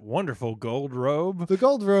has that wonderful gold robe. The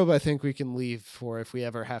gold robe, I think we can leave for if we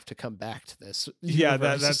ever have to come back to this. Yeah,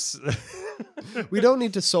 universe. that's We don't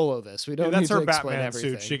need to solo this. We don't that's need to her explain Batman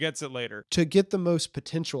everything. suit. She gets it later. To get the most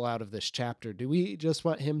potential out of this chapter, do we just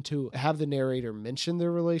want him to have the narrator mention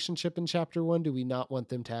their relationship in chapter 1? Do we not want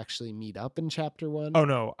them to actually meet up in chapter 1? Oh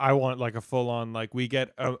no, I want like a full on like we get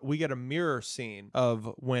a mirror scene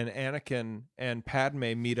of when Anakin and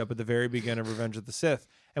Padme meet up at the very beginning of Revenge of the Sith,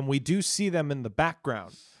 and we do see them in the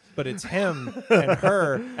background. But it's him and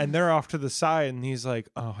her, and they're off to the side, and he's like,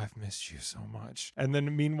 "Oh, I've missed you so much." And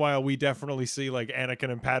then meanwhile, we definitely see like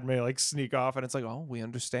Anakin and Padme like sneak off, and it's like, "Oh, we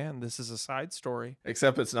understand. This is a side story."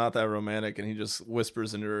 Except it's not that romantic, and he just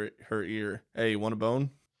whispers into her ear, "Hey, you want a bone?"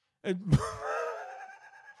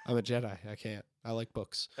 I'm a Jedi. I can't. I like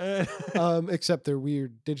books. Except they're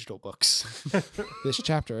weird digital books. This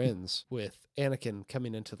chapter ends with Anakin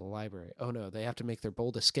coming into the library. Oh no, they have to make their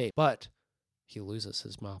bold escape. But he loses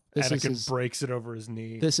his mop. Anakin breaks it over his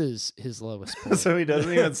knee. This is his lowest point. So he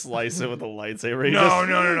doesn't even slice it with a lightsaber. He No, just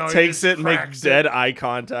no. He takes just it, makes cracks dead it. eye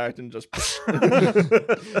contact, and just.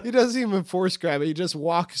 He doesn't even force grab it. He just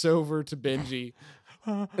walks over to Benji.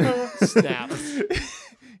 Snap.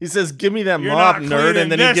 He says, "Give me that You're mop, not nerd,"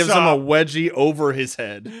 and then he cleaning gives this him a up. wedgie over his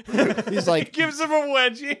head. He's like, Gives him a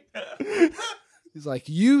wedgie.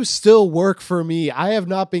 you still work for me. I have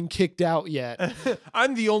not been kicked out yet.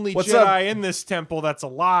 I'm the only What's Jedi up? in this temple that's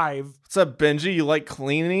alive. What's up, Benji? You like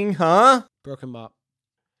cleaning, huh? Broken mop.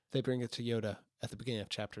 They bring it to Yoda at the beginning of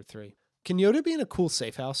chapter 3. Can Yoda be in a cool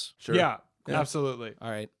safe house? Sure. Yeah, Yeah. absolutely. All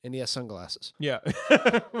right. And he has sunglasses. Yeah.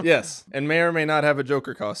 Yes, and may or may not have a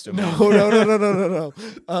Joker costume. No.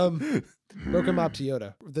 Broken mop to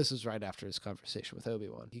Yoda. This is right after his conversation with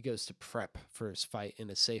Obi-Wan. He goes to prep for his fight in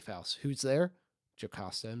his safe house. Who's there?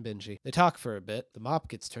 Jocasta and Benji. They talk for a bit. The mop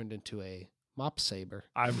gets turned into a mop saber.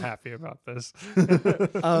 I'm happy about this.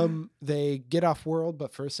 They get off world,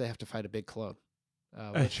 but first they have to fight a big clone.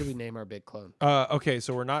 What should we name our big clone? Okay,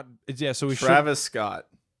 so we're not. Yeah, so we Travis Scott.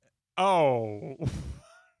 should. Oh.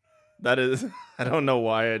 That is, I don't know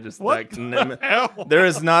why I just What the hell? There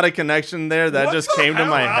is not a connection there. That What just the came to hell,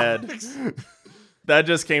 my Alex? head. That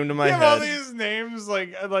just came to my You have all head. these names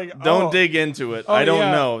like Don't dig into it. I don't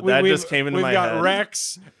know. That just came into my We've got head.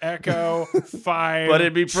 Rex, Echo, Five. But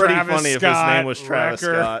it'd be pretty Travis funny if his Scott, name was Travis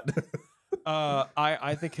Wrecker. Scott.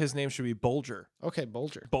 I think his name should be Bulger. Okay,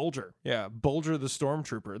 Bulger. Bulger. Yeah, Bulger the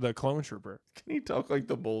Stormtrooper, the clone trooper. Can he talk like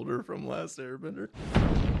the boulder from Last Airbender?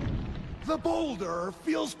 The boulder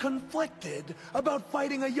feels conflicted about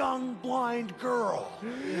fighting a young blind girl.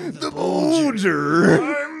 The boulder.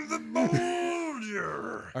 I'm the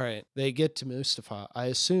Bulger. All right, they get to Mustafa. I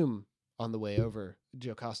assume on the way over,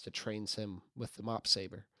 Jocasta trains him with the mop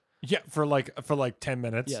saber. Yeah, for like 10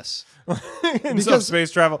 minutes. Yes, In Because-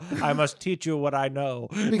 subspace travel, I must teach you what I know.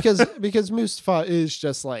 because Mustafa is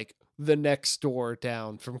just like the next door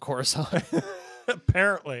down from Coruscant.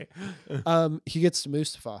 Apparently. He gets to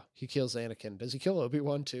Mustafa. He kills Anakin. Does he kill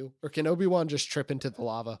Obi-Wan too, or can Obi-Wan just trip into the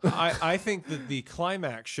lava? I think that the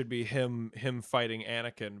climax should be him fighting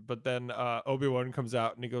Anakin, but then Obi-Wan comes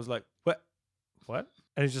out and he goes like, what?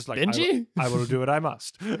 And he's just like, Benji? I will do what I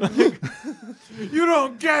must. You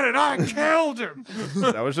don't get it. I killed him.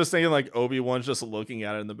 I was just thinking like Obi-Wan's just looking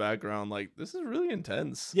at it in the background like, this is really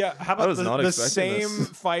intense. Yeah, how I about was not the expecting same this.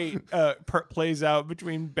 fight plays out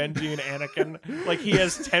between Benji and Anakin? Like he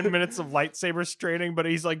has 10 minutes of lightsaber straining, but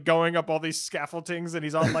he's like going up all these scaffoldings and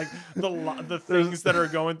he's on like the things that are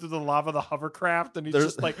going through the lava, the hovercraft, and he's There's-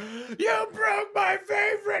 just like, you broke my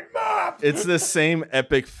favorite mop. It's the same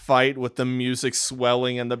epic fight with the music swelling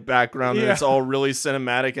in the background, and Yeah. it's all really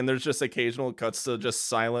cinematic, and there's just occasional cuts to just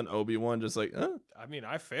silent Obi-Wan, just like, I mean,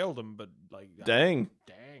 I failed him, but like, dang.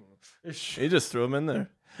 dang. He just threw him in there.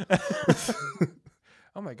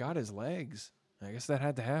 Oh my God, his legs. I guess that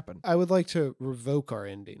had to happen. I would like to revoke our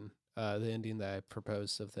ending. The ending that I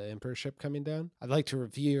proposed of the Emperor ship coming down. I'd like to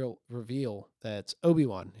reveal that it's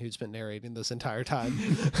Obi-Wan who's been narrating this entire time.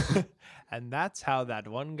 And that's how that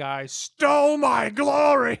one guy stole my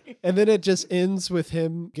glory. And then it just ends with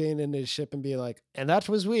him getting in his ship and being like, and that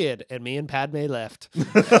was weird. And me and Padme left.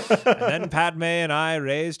 And then Padme and I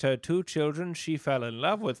raised her 2 children. She fell in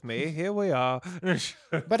love with me. Here we are.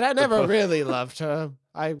 But I never really loved her.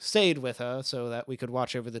 I stayed with her so that we could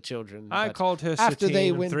watch over the children. I but called her after they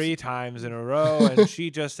Satine went 3 times in a row, and she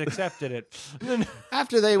just accepted it.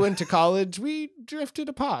 after they went to college, we drifted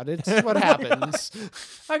apart. It's what happens.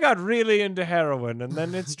 I got really into heroin, and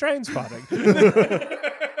then it's train spotting.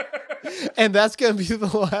 And that's gonna be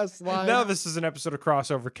the last line. Now this is an episode of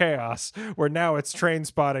Crossover Chaos, where now it's train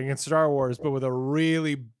spotting in Star Wars, but with a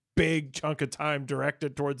really big chunk of time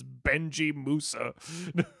directed towards Benji Musa.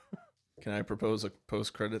 Can I propose a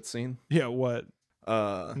post-credit scene? Yeah, what?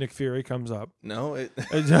 Nick Fury comes up. No,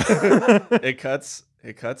 it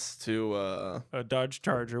cuts to A Dodge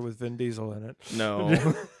Charger with Vin Diesel in it.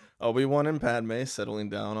 no. Obi-Wan and Padme settling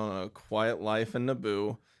down on a quiet life in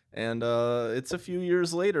Naboo. And it's a few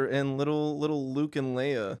years later, and little Luke and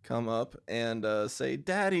Leia come up and say,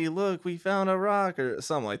 "Daddy, look, we found a rock," or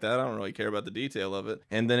something like that. I don't really care about the detail of it.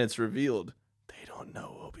 And then it's revealed they don't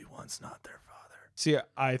know Obi-Wan's not their father. See,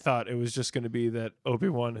 I thought it was just going to be that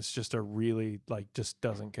Obi-Wan is just just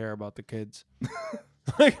doesn't care about the kids.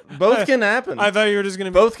 Both can happen. I thought you were just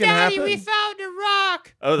going to be, Both can happen. we found a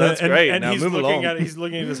rock. Oh, that's great. And Now he's move looking along. he's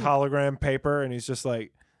looking at his hologram paper, and he's just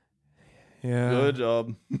like, yeah. Good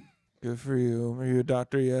job. Good for you. Are you a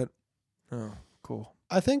doctor yet? Oh, cool.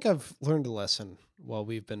 I think I've learned a lesson while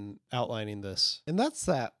we've been outlining this, and that's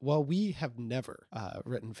that while we have never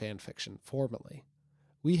written fan fiction formally,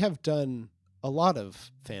 we have done a lot of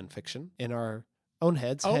fan fiction in our own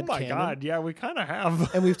heads. Oh head my canon. God. Yeah, we kind of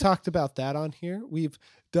have. And we've talked about that on here. We've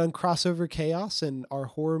done crossover chaos in our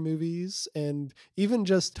horror movies, and even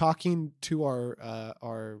just talking to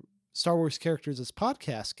our Star Wars characters as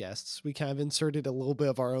podcast guests, we kind of inserted a little bit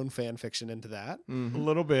of our own fan fiction into that. A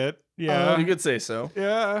little bit. Yeah. You could say so.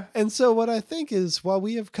 Yeah. And so what I think is, while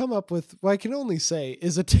we have come up with what I can only say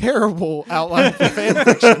is a terrible outline for fan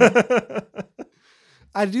fiction,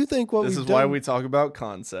 I do think what This we've is why done- we talk about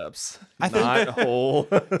concepts, I think- not whole.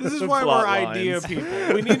 This is why we're plot idea lines.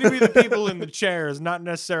 people. We need to be the people in the chairs, not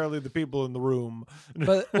necessarily the people in the room.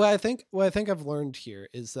 But what I think I've learned here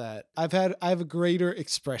is that I have a greater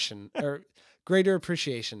expression or greater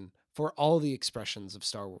appreciation for all the expressions of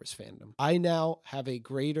Star Wars fandom. I now have a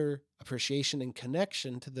greater appreciation and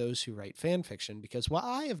connection to those who write fan fiction, because while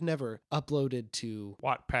I have never uploaded to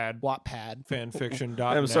Wattpad. Fanfiction.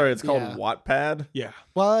 I'm sorry, it's called Yeah. Wattpad. Yeah.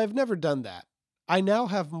 while I've never done that, I now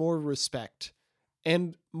have more respect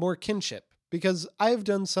and more kinship, because I have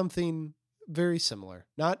done something very similar.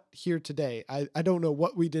 Not here today. I don't know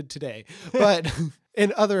what we did today, but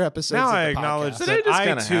in other episodes. Now of I the acknowledge podcast. Today that just I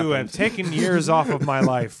kinda too have happened. taken years off of my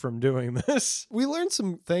life from doing this. We learned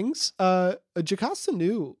some things. Jocasta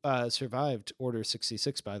Nu survived Order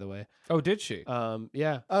 66, by the way. Oh, did she?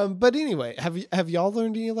 Yeah. But anyway, have y'all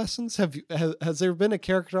learned any lessons? Has there been a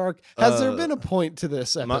character arc? Has there been a point to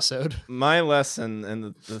this episode? My lesson,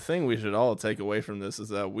 and the thing we should all take away from this, is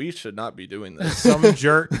that we should not be doing this. Some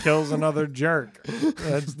jerk kills another jerk.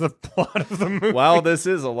 That's the plot of the movie. While this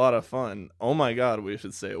is a lot of fun, oh my God, we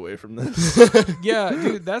should stay away from this. Yeah,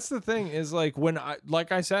 dude, that's the thing is like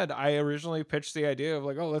like I said, I originally pitched the idea of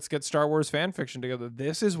like, oh, let's get Star Wars fan fiction together.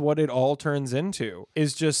 This is what it all turns into,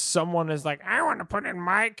 is just someone is like, I want to put in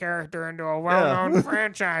my character into a well-known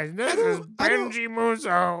franchise. This is Benji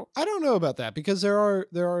Musso. I don't know about that, because there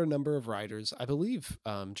are a number of writers, I believe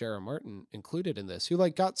J.R.R. Martin included in this, who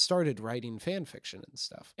like got started writing fan fiction and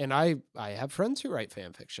stuff. And I have friends who write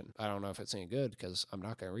fan fiction. I don't know if it's any good, because I'm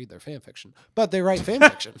not going to read their fan fiction, but they write fan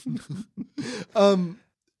fiction.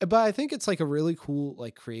 But I think it's like a really cool,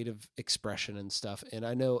 like, creative expression and stuff. And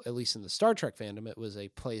I know, at least in the Star Trek fandom, it was a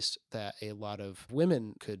place that a lot of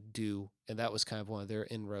women could do. And that was kind of one of their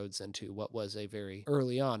inroads into what was a very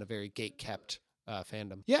early on, a very gate-kept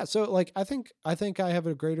fandom. Yeah. So like, I think I have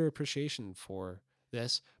a greater appreciation for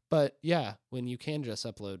this. But yeah, when you can just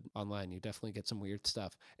upload online, you definitely get some weird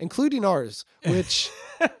stuff, including ours, which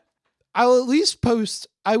I will at least post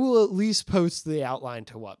the outline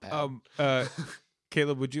to Wattpad.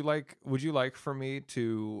 Caleb, would you like for me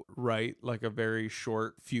to write like a very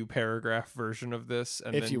short few paragraph version of this,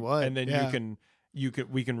 and If then, you want, and then yeah.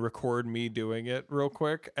 we can record me doing it real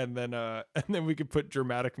quick, and then we could put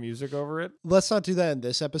dramatic music over it. Let's not do that in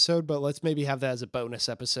this episode, but let's maybe have that as a bonus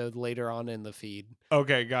episode later on in the feed.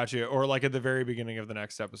 Okay, gotcha. Or like at the very beginning of the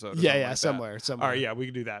next episode. or Yeah, something yeah, like that. somewhere. All right, yeah, we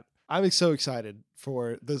can do that. I'm so excited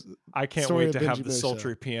for this. I can't Story wait of to have Benji the Musso.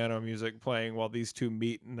 sultry piano music playing while these two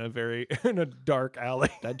meet in a dark alley.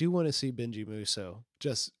 I do want to see Benji Musso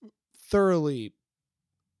just thoroughly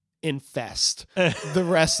infest the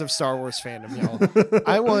rest of Star Wars fandom, y'all.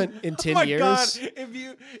 I want in 10 years. God, if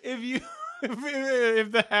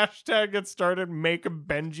the hashtag gets started, make a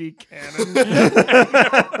Benji canon,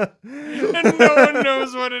 and no one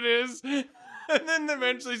knows what it is. And then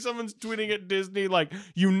eventually someone's tweeting at Disney like,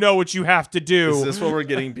 you know what you have to do. Is this what we're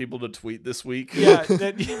getting people to tweet this week? Yeah.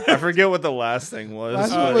 I forget what the last thing was. Last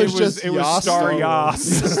but- one was it was Star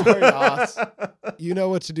Yas. Star Yas. You know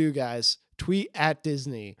what to do, guys. Tweet at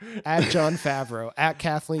Disney, at Jon Favreau, at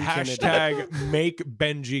Kathleen Kennedy. Hashtag make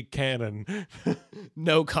Benji canon.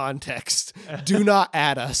 No context. Do not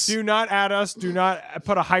add us. Do not add us. Do not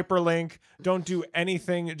put a hyperlink. Don't do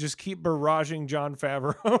anything. Just keep barraging Jon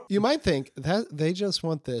Favreau. You might think that they just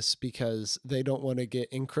want this because they don't want to get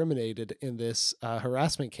incriminated in this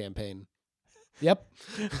harassment campaign. Yep.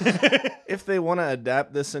 If they want to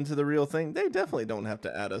adapt this into the real thing, they definitely don't have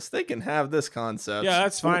to add us. They can have this concept. Yeah,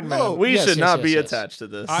 that's fine, man. Oh, We yes, should yes, not yes, be yes. attached to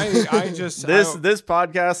this. I just this I don't- this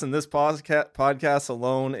podcast and this podcast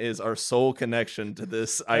alone is our sole connection to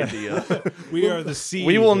this idea. we are the seed.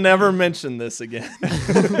 We will never mention this again.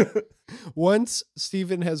 Once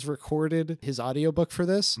Steven has recorded his audiobook for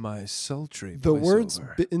this, My sultry the words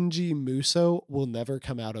Benji Musso will never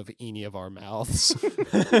come out of any of our mouths.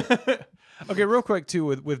 Okay, real quick too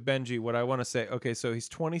with Benji, what I want to say. Okay, so he's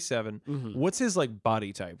 27. What's his like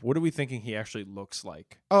body type? What are we thinking he actually looks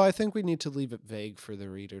like? Oh, I think we need to leave it vague for the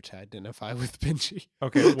reader to identify with Benji.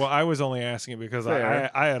 Okay, well I was only asking because Fair.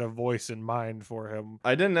 I had a voice in mind for him.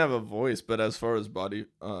 I didn't have a voice, but as far as body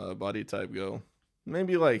type go,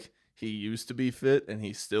 maybe like he used to be fit and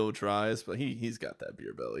he still tries, but he's got that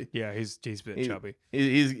beer belly. Yeah, he's been He- chubby.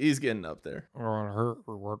 He's getting up there.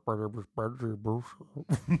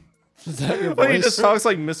 Is that your But he voice? just talks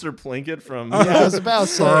like Mr. Plinkett from. Yeah, I was about to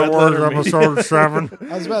say. Red Letter Media. episode 7.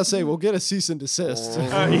 I was about to say we'll get a cease and desist.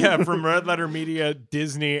 Yeah, from Red Letter Media,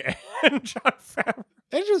 Disney, and Jon Favreau.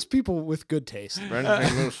 And just people with good taste.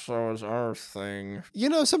 Brendan Musso is our thing. You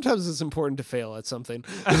know, sometimes it's important to fail at something.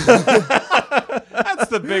 That's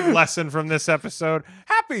the big lesson from this episode.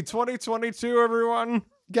 Happy 2022, everyone.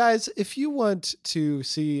 Guys, if you want to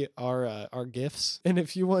see our gifts, and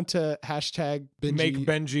if you want to hashtag Benji, Make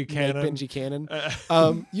Benji canon. Benji canon,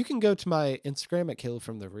 you can go to my Instagram at Caleb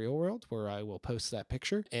from the Real World, where I will post that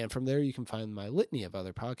picture. And from there, you can find my litany of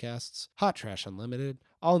other podcasts: Hot Trash Unlimited,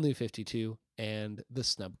 All New 52, and The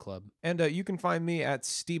Snub Club. And you can find me at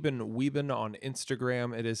Steben Weeben on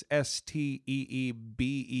Instagram. It is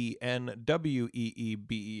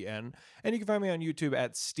SteebenWeeben. And you can find me on YouTube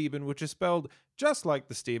at Steben, which is spelled just like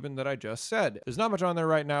the Steben that I just said. There's not much on there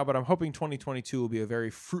right now, but I'm hoping 2022 will be a very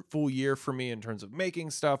fruitful year for me in terms of making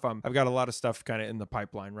stuff. I've got a lot of stuff kind of in the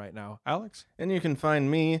pipeline right now. Alex? And you can find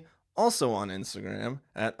me also on Instagram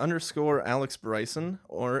at _Alex Bryson.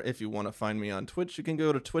 Or if you want to find me on Twitch, you can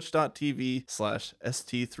go to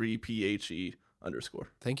twitch.tv/st3phe_.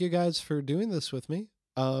 Thank you guys for doing this with me.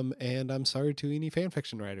 And I'm sorry to any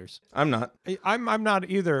fanfiction writers. I'm not. I'm not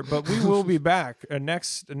either, but we will be back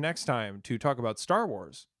next time to talk about Star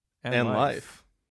Wars And life.